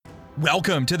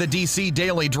Welcome to the DC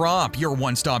Daily Drop, your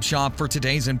one-stop shop for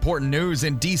today's important news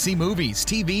in DC movies,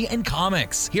 TV, and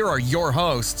comics. Here are your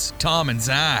hosts, Tom and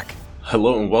Zach.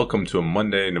 Hello and welcome to a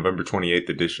Monday, November 28th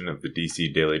edition of the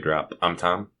DC Daily Drop. I'm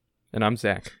Tom. And I'm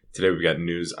Zach. Today we've got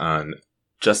news on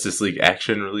Justice League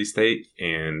Action release date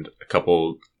and a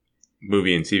couple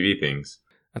movie and TV things.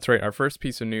 That's right. Our first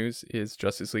piece of news is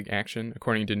Justice League Action,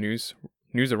 according to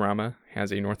Newsarama,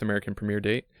 has a North American premiere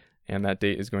date, and that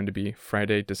date is going to be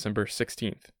Friday, December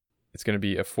 16th. It's going to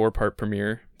be a 4-part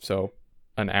premiere, so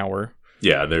an hour.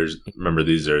 Yeah, remember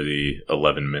these are the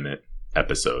 11-minute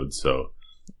episodes, so...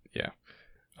 Yeah.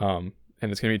 And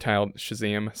it's going to be titled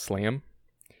Shazam Slam,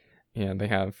 and they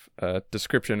have a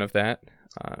description of that.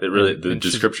 The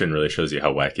description really shows you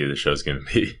how wacky the show's going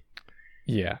to be.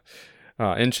 Yeah.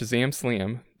 In Shazam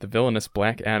Slam, the villainous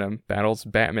Black Adam battles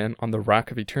Batman on the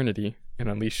Rock of Eternity and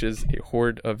unleashes a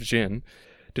horde of Jinn,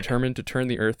 determined to turn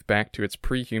the Earth back to its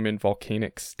pre-human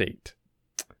volcanic state.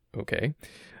 Okay.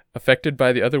 Affected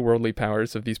by the otherworldly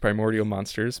powers of these primordial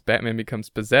monsters, Batman becomes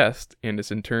possessed and is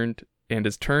turned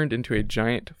into a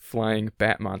giant flying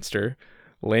bat monster,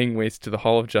 laying waste to the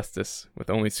Hall of Justice, with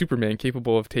only Superman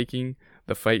capable of taking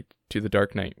the fight to the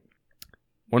Dark Knight.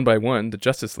 One by one, the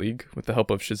Justice League, with the help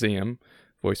of Shazam,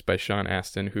 voiced by Sean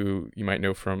Astin, who you might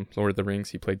know from Lord of the Rings,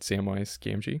 he played Samwise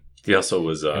Gamgee. He also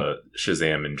was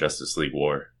Shazam in Justice League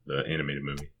War, the animated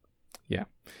movie. Yeah.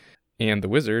 And the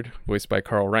Wizard, voiced by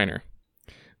Carl Reiner,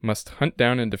 must hunt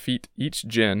down and defeat each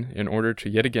Jinn in order to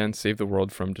yet again save the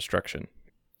world from destruction.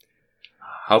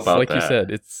 How about like that? You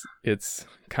said, it's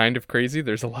kind of crazy.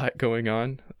 There's a lot going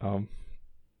on.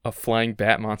 A flying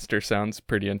bat monster sounds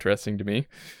pretty interesting to me.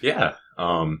 Yeah.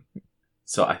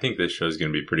 So I think this show is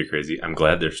going to be pretty crazy. I'm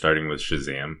glad they're starting with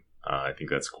Shazam. I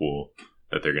think that's cool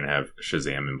that they're going to have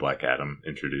Shazam and Black Adam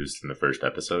introduced in the first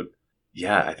episode.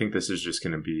 Yeah, I think this is just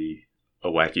going to be a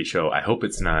wacky show. I hope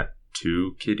it's not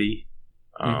too kiddie.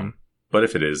 But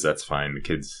if it is, that's fine. The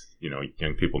kids,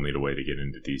 young people need a way to get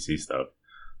into DC stuff.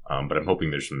 But I'm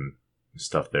hoping there's some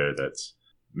stuff there that's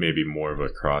maybe more of a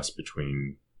cross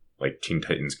between like Teen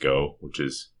Titans Go, which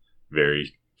is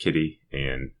very kiddie,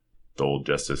 and the old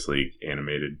Justice League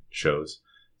animated shows.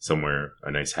 Somewhere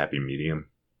a nice happy medium.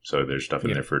 So there's stuff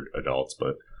in there for adults,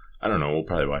 but I don't know. We'll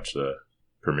probably watch the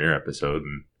premiere episode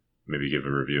and maybe give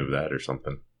a review of that or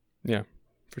something. Yeah,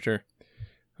 for sure.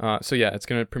 So yeah, it's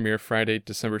going to premiere Friday,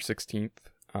 December 16th,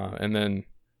 and then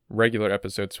regular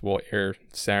episodes will air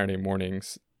Saturday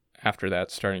mornings after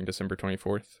that, starting December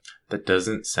 24th. That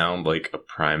doesn't sound like a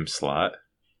prime slot.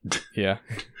 Yeah.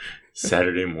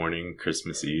 Saturday morning,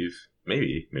 Christmas Eve.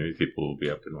 Maybe people will be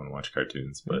up and want to watch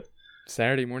cartoons, but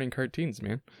Saturday morning cartoons,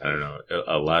 man. I don't know.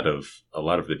 A lot of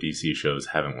the DC shows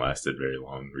haven't lasted very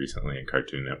long recently in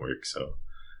Cartoon Network, so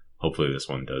hopefully this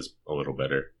one does a little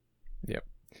better. Yep.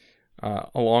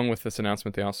 Along with this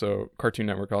announcement, Cartoon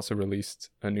Network also released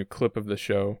a new clip of the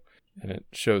show, and it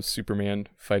shows Superman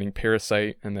fighting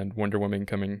Parasite and then Wonder Woman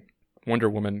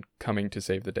coming to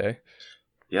save the day.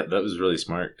 Yeah, that was really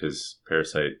smart because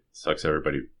Parasite sucks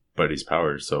everybody's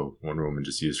powers, so Wonder Woman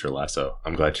just used her lasso.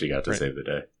 I'm glad she got to save the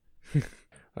day.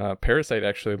 Parasite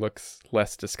actually looks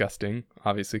less disgusting,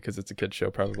 obviously, because it's a kid's show,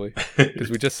 probably. Because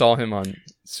we just saw him on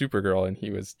Supergirl, and he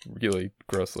was really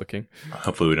gross looking.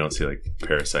 Hopefully we don't see, like,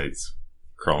 parasites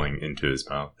crawling into his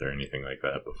mouth or anything like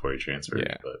that before he transfers.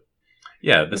 Yeah. But,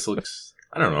 yeah, this looks...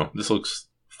 I don't know. This looks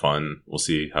fun. We'll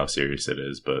see how serious it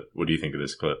is, but what do you think of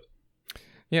this clip?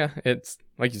 Yeah, it's,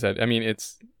 like you said, I mean,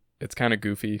 it's kind of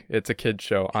goofy. It's a kid's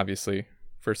show, obviously,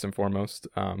 first and foremost,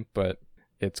 but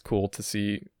it's cool to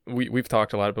see. We've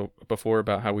talked a lot before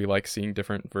about how we like seeing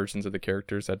different versions of the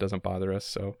characters. That doesn't bother us.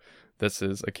 So this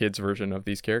is a kid's version of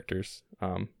these characters.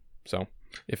 So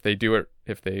if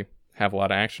they have a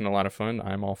lot of action, a lot of fun,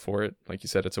 I'm all for it. Like you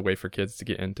said, it's a way for kids to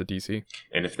get into DC.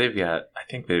 And if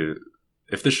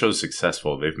if the show's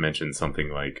successful, they've mentioned something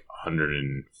like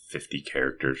 150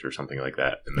 characters or something like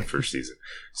that in the first season.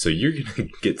 So you're going to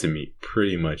get to meet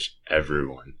pretty much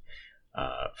everyone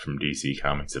from DC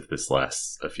Comics if this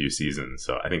lasts a few seasons.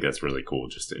 So I think that's really cool,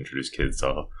 just to introduce kids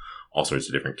to all sorts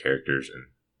of different characters and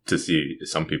to see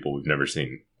some people we've never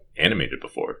seen animated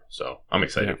before. So I'm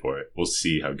excited for it. We'll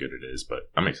see how good it is,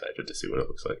 but I'm excited to see what it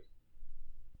looks like.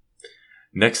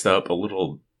 Next up, a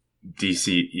little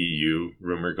DCEU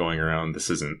rumor going around. This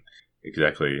isn't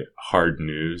exactly hard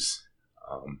news,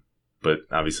 but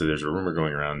obviously there's a rumor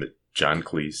going around that John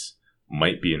Cleese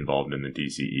might be involved in the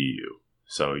DCEU.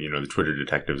 So, the Twitter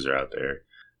detectives are out there.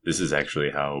 This is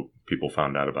actually how people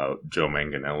found out about Joe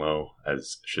Manganiello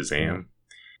as Shazam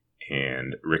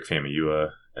and Rick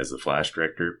Famuyiwa as the Flash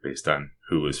director, based on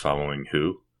who was following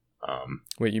who.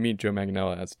 Wait, you mean Joe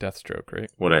Manganiello as Deathstroke,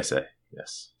 right? What'd I say?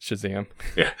 Yes. Shazam.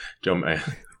 Yeah,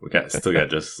 still got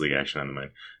Justice League action on the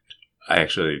mind. I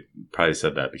actually probably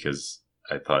said that because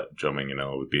I thought Joe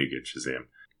Manganiello would be a good Shazam.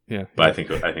 Yeah. But I think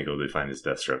it'll be fine as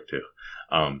Deathstroke too.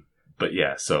 But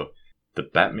yeah, so the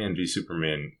Batman v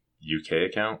Superman UK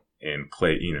account and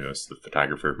Clay Enos, the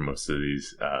photographer for most of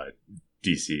these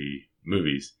DC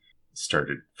movies,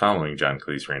 started following John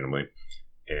Cleese randomly.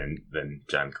 And then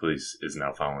John Cleese is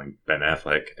now following Ben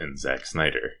Affleck and Zack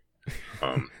Snyder.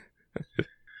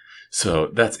 So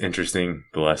that's interesting.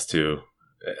 The last two.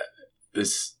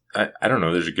 I don't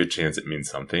know. There's a good chance it means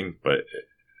something, but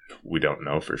we don't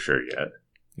know for sure yet.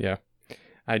 Yeah.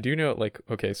 I do know, like,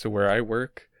 okay, so where I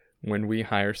work, when we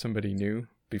hire somebody new,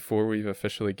 before we've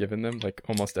officially given them, like,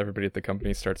 almost everybody at the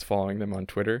company starts following them on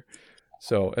Twitter.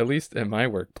 So at least at my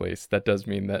workplace, that does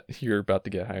mean that you're about to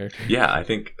get hired. Yeah, I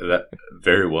think that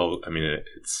very well. I mean,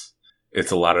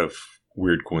 it's a lot of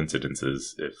weird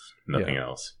coincidences, if nothing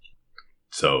else.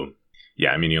 So,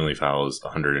 yeah, I mean, he only follows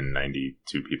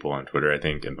 192 people on Twitter, I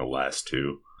think, and the last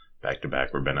two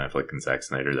back-to-back were Ben Affleck and Zack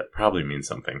Snyder. That probably means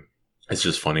something. It's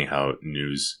just funny how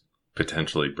news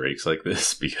potentially breaks like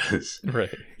this because, right.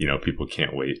 People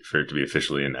can't wait for it to be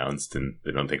officially announced, and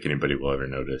they don't think anybody will ever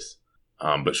notice.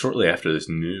 But shortly after this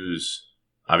news,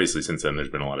 obviously since then there's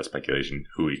been a lot of speculation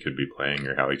who he could be playing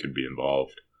or how he could be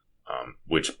involved.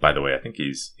 Which, by the way, I think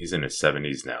he's in his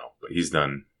 70s now, but he's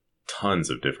done tons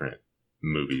of different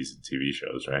movies and TV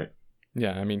shows, right?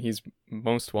 Yeah, I mean, he's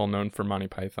most well known for Monty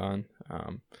Python.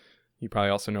 You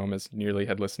probably also know him as Nearly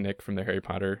Headless Nick from the Harry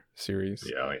Potter series.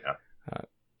 Yeah.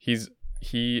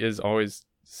 He is always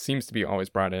seems to be always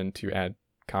brought in to add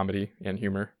comedy and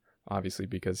humor, obviously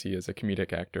because he is a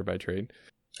comedic actor by trade.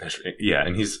 Yeah,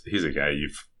 and he's a guy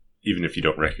even if you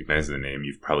don't recognize the name,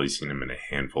 you've probably seen him in a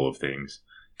handful of things.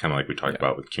 Kind of like we talked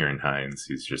about with Kieran Hines.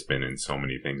 He's just been in so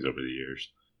many things over the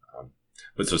years.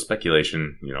 But so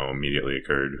speculation, immediately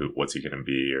occurred. What's he going to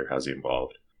be or how's he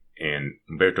involved? And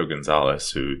Humberto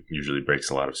Gonzalez, who usually breaks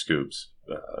a lot of scoops,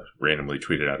 randomly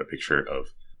tweeted out a picture of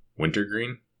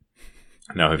Wintergreen.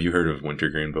 Now, have you heard of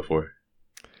Wintergreen before?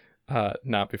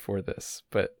 Not before this,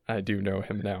 but I do know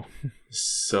him now.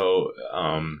 So,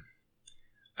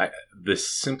 the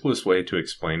simplest way to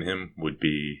explain him would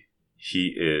be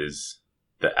he is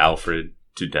the Alfred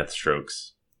to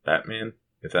Deathstroke's Batman,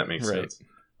 if that makes sense.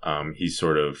 He's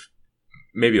sort of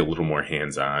maybe a little more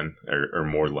hands-on or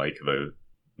more like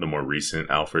the more recent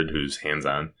Alfred who's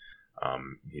hands-on.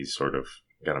 He's sort of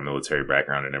got a military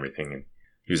background and everything. And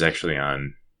he was actually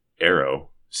on Arrow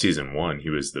season 1. He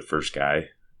was the first guy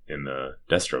in the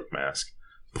Deathstroke mask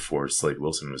before Slade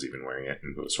Wilson was even wearing it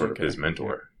and was sort of his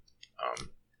mentor.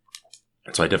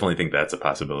 So I definitely think that's a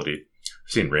possibility.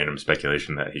 I've seen random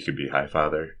speculation that he could be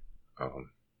Highfather.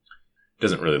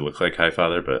 Doesn't really look like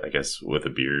Highfather, but I guess with a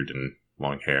beard and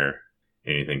long hair,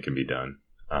 anything can be done.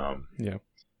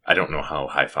 I don't know how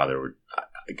Highfather would.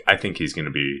 I think he's going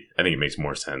to be. I think it makes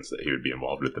more sense that he would be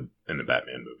involved in the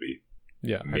Batman movie.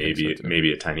 Yeah,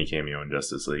 maybe a tiny cameo in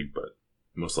Justice League, but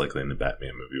most likely in the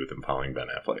Batman movie with him following Ben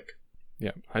Affleck.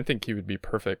 Yeah, I think he would be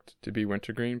perfect to be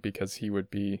Wintergreen because he would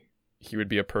be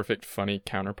a perfect funny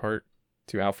counterpart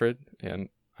to Alfred, and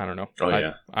I don't know.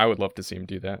 I would love to see him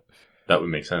do that. That would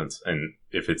make sense. And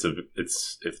if if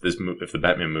the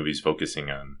Batman movie is focusing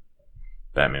on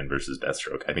Batman versus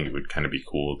Deathstroke, I think it would kind of be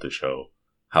cool to show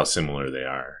how similar they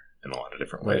are in a lot of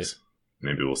different ways.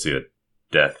 Right. Maybe we'll see a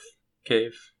Death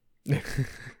Cave.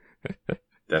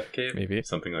 Death Cave? Maybe.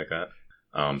 Something like that.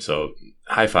 So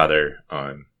Highfather,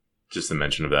 just the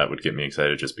mention of that would get me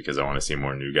excited just because I want to see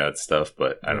more New Gods stuff,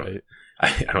 but I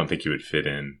don't think he would fit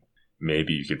in.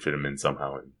 Maybe you could fit him in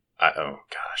somehow. Oh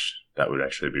gosh, that would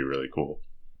actually be really cool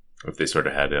if they sort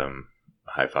of had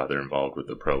Highfather involved with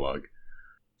the prologue.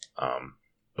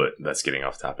 But that's getting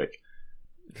off topic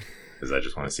because I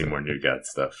just want to see more New God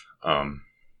stuff.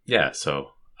 Yeah,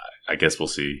 so I guess we'll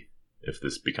see if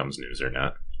this becomes news or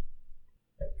not.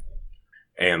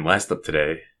 And last up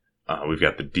today, we've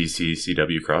got the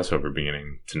DCCW crossover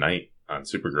beginning tonight on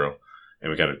Supergirl,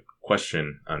 and we got a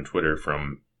question on Twitter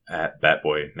from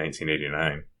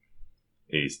 @Batboy1989.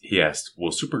 He asked,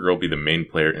 will Supergirl be the main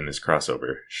player in this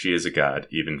crossover? She is a god,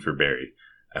 even for Barry.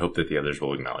 I hope that the others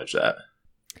will acknowledge that.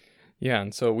 Yeah,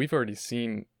 and so we've already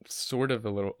seen sort of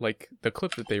a little, like, the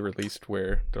clip that they released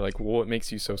where they're like, well, what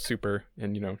makes you so super?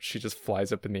 And, she just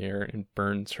flies up in the air and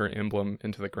burns her emblem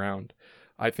into the ground.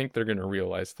 I think they're going to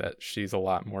realize that she's a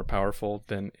lot more powerful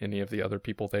than any of the other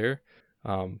people there.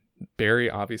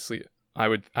 Barry, obviously,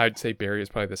 I'd say Barry is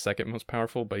probably the second most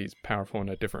powerful, but he's powerful in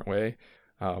a different way.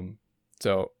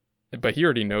 But he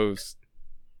already knows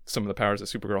some of the powers that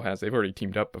Supergirl has. They've already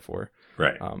teamed up before.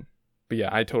 Right. But yeah,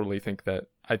 I totally think that,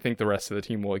 I think the rest of the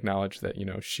team will acknowledge that, you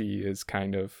know, she is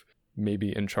kind of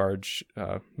maybe in charge,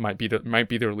 might be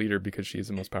their leader because she is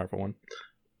the most powerful one.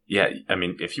 Yeah, I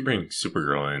mean, if you bring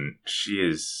Supergirl in, she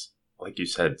is, like you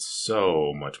said,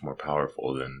 so much more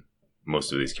powerful than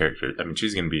most of these characters. I mean,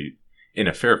 she's going to be, in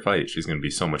a fair fight, she's going to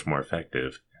be so much more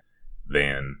effective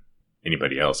than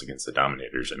anybody else against the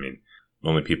Dominators. I mean, the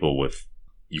only people with,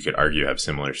 you could argue, have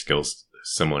similar skills,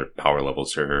 similar power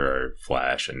levels to her are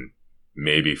Flash and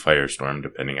maybe Firestorm,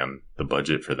 depending on the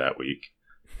budget for that week,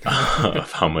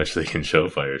 of how much they can show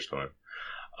Firestorm.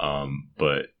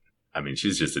 But, I mean,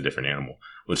 she's just a different animal,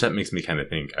 which that makes me kind of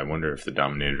think, I wonder if the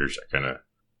Dominators are going to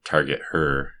target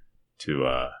her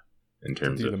to, in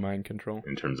terms of the mind control.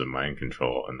 In terms of mind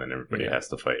control, and then everybody has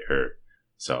to fight her.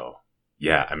 So,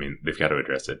 yeah, I mean, they've got to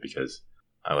address it because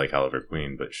I like Oliver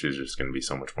Queen, but she's just going to be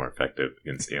so much more effective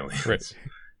against aliens. Right.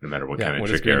 No matter what kind of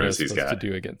trick arrows he's got to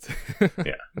do against.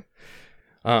 Yeah.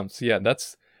 So yeah,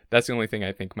 that's the only thing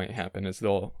I think might happen is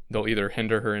they'll either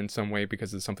hinder her in some way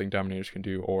because it's something Dominators can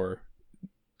do, or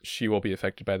she will be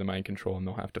affected by the mind control and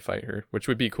they'll have to fight her, which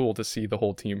would be cool to see the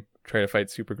whole team try to fight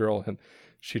Supergirl and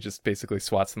she just basically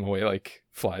swats them away like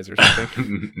flies or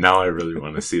something. Now I really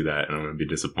want to see that, and I'm going to be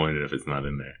disappointed if it's not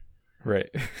in there. Right.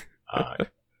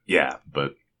 Yeah,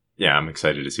 but yeah, I'm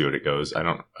excited to see what it goes. I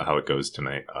don't know how it goes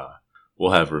tonight.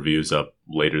 We'll have reviews up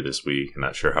later this week. I'm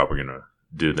not sure how we're going to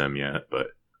do them yet, but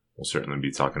we'll certainly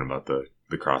be talking about the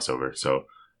crossover. So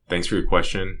thanks for your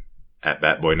question at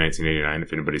Batboy1989.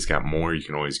 If anybody's got more, you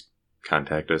can always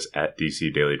contact us at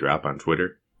DC Daily Drop on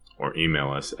Twitter or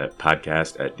email us at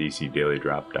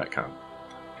podcast@dcdailydrop.com.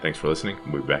 Thanks for listening.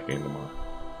 We'll be back in tomorrow.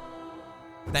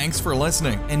 Thanks for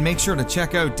listening, and make sure to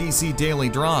check out DC Daily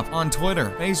Drop on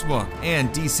Twitter, Facebook, and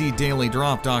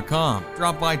DCDailyDrop.com.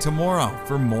 Drop by tomorrow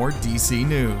for more DC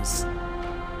news.